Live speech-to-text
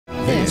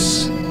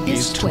This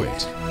is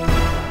TWiT.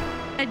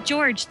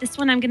 George, this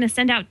one I'm going to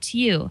send out to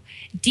you.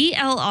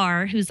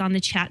 DLR, who's on the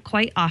chat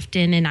quite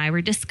often, and I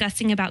were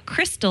discussing about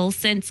crystals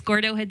since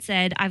Gordo had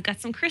said, I've got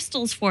some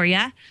crystals for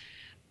you.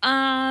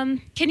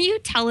 Can you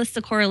tell us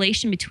the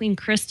correlation between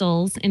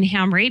crystals and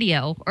ham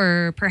radio,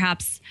 or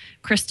perhaps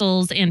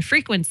crystals and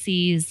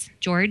frequencies,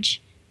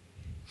 George?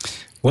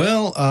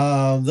 Well,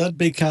 that'd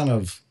be kind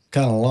of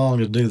long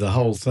to do the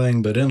whole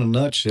thing, but in a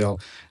nutshell,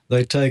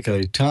 they take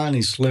a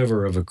tiny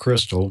sliver of a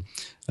crystal,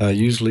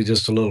 usually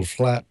just a little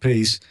flat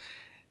piece,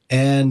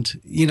 and,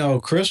 you know,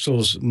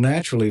 crystals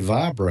naturally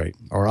vibrate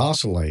or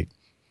oscillate,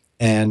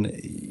 and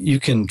you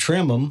can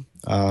trim them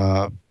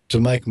to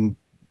make them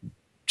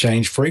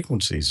change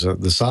frequencies.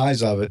 The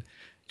size of it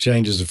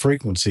changes the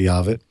frequency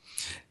of it,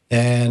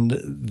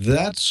 and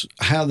that's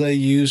how they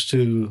use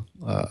to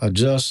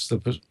adjust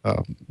the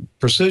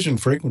precision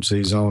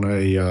frequencies on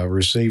a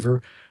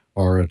receiver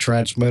or a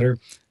transmitter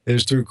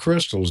is through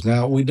crystals.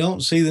 Now, we don't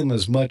see them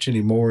as much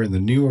anymore in the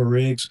newer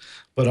rigs,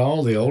 but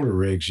all the older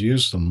rigs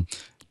use them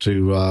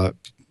to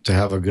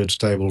have a good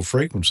stable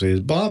frequency.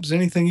 Bob's,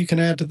 anything you can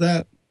add to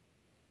that?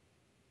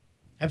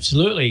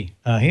 Absolutely.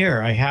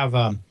 Here I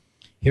have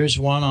here's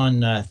one on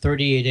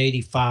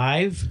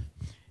 3885,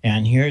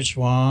 and here's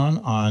one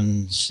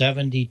on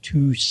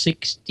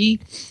 7260,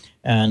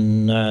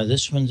 and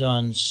this one's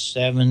on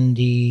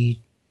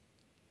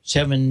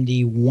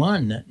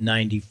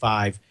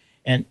 7195.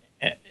 And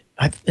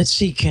let's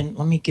see,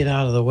 let me get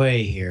out of the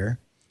way here.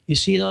 You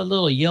see that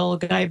little yellow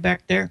guy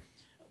back there?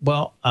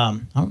 Well, I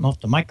don't know if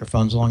the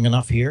microphone's long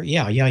enough here.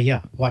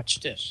 Yeah.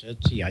 Watch this.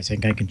 Let's see. I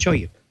think I can show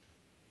you.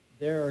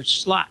 There are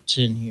slots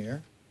in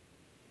here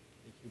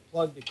that you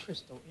plug the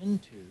crystal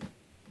into.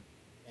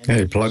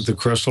 Hey, plug the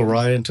crystal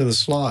right into the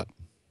slot.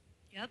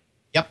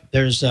 Yep.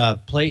 There's a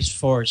place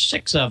for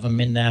 6 of them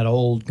in that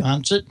old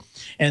Gonset,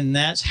 and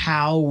that's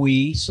how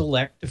we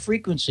select the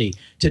frequency.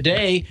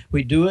 Today,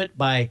 we do it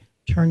by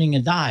turning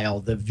a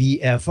dial. The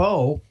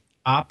VFO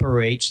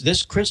operates.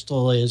 This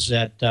crystal is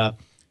at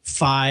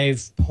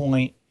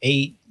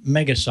 5.8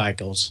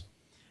 megacycles,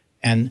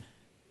 and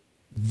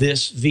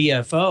this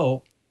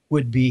VFO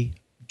would be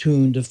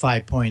tuned to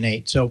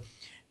 5.8. So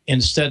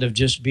instead of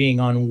just being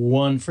on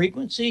one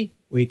frequency,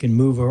 we can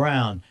move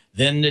around.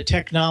 Then the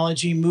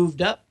technology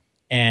moved up,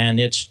 and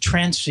it's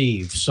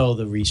transceive. So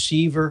the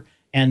receiver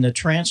and the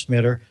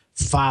transmitter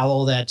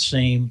follow that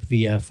same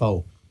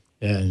VFO.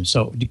 And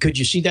so could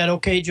you see that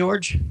okay,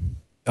 George?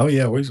 Oh,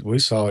 yeah, we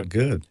saw it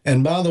good.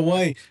 And by the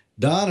way,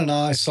 Don and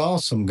I saw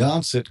some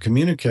Gonset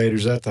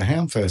communicators at the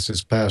Hamfest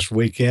this past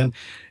weekend,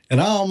 and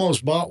I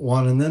almost bought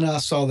one, and then I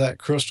saw that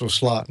crystal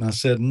slot, and I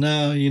said,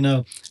 no, you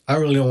know, I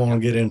really don't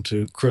want to get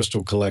into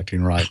crystal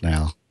collecting right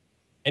now.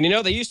 And, you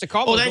know, they used to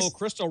call those little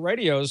crystal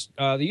radios,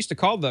 they used to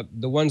call the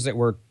ones that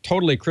were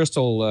totally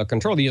crystal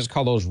controlled, they used to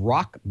call those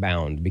rock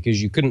bound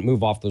because you couldn't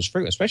move off those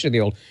frequencies, especially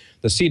the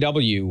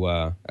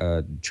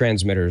CW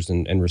transmitters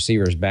and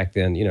receivers back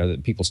then, you know,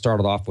 that people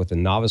started off with the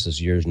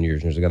novices years and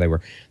years ago. They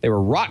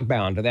were rock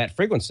bound to that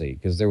frequency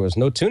because there was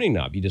no tuning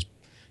knob. You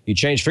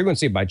change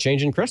frequency by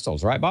changing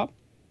crystals, right, Bob?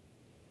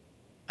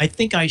 I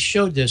think I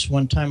showed this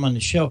one time on the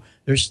show.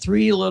 There's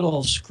 3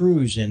 little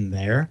screws in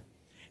there.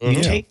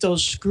 You take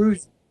those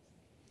screws,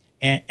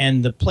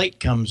 and the plate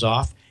comes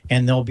off,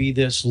 and there'll be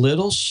this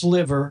little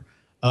sliver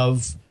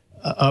of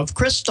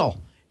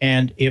crystal.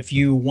 And if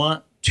you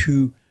want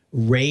to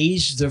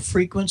raise the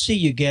frequency,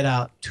 you get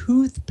out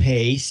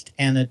toothpaste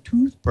and a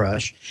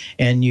toothbrush,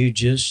 and you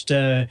just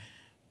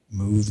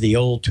move the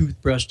old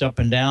toothbrush up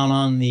and down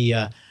on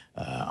the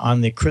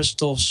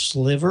crystal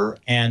sliver,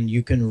 and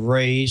you can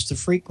raise the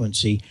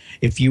frequency.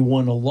 If you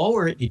want to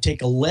lower it, you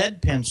take a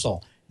lead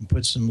pencil and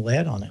put some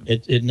lead on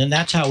it. And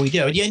that's how we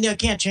do it. You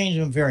can't change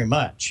them very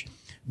much,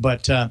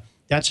 but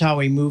that's how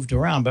we moved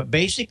around. But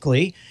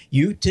basically,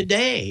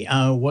 today,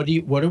 what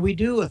do we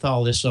do with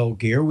all this old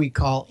gear? We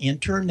call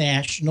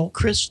International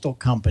Crystal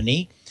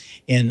Company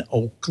in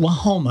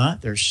Oklahoma.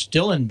 They're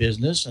still in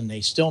business, and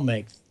they still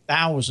make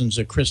thousands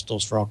of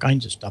crystals for all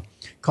kinds of stuff.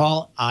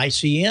 Call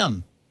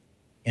ICM,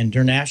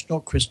 International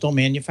Crystal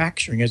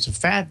Manufacturing. It's a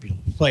fabulous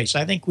place.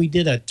 I think we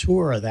did a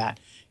tour of that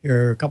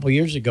here a couple of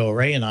years ago.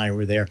 Ray and I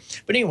were there.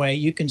 But anyway,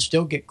 you can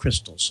still get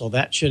crystals. So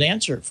that should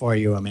answer it for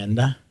you,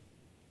 Amanda.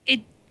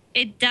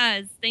 It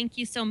does. Thank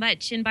you so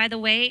much. And by the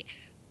way,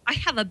 I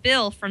have a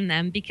bill from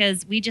them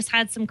because we just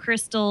had some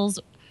crystals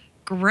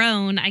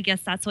grown, I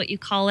guess that's what you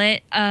call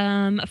it,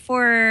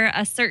 for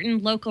a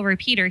certain local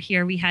repeater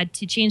here. We had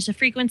to change the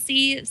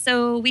frequency,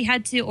 so we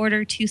had to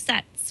order 2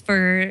 sets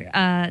for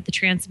the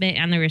transmit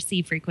and the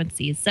receive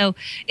frequencies. So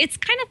it's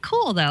kind of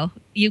cool, though.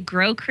 You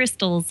grow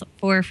crystals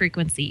for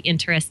frequency.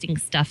 Interesting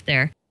stuff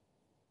there.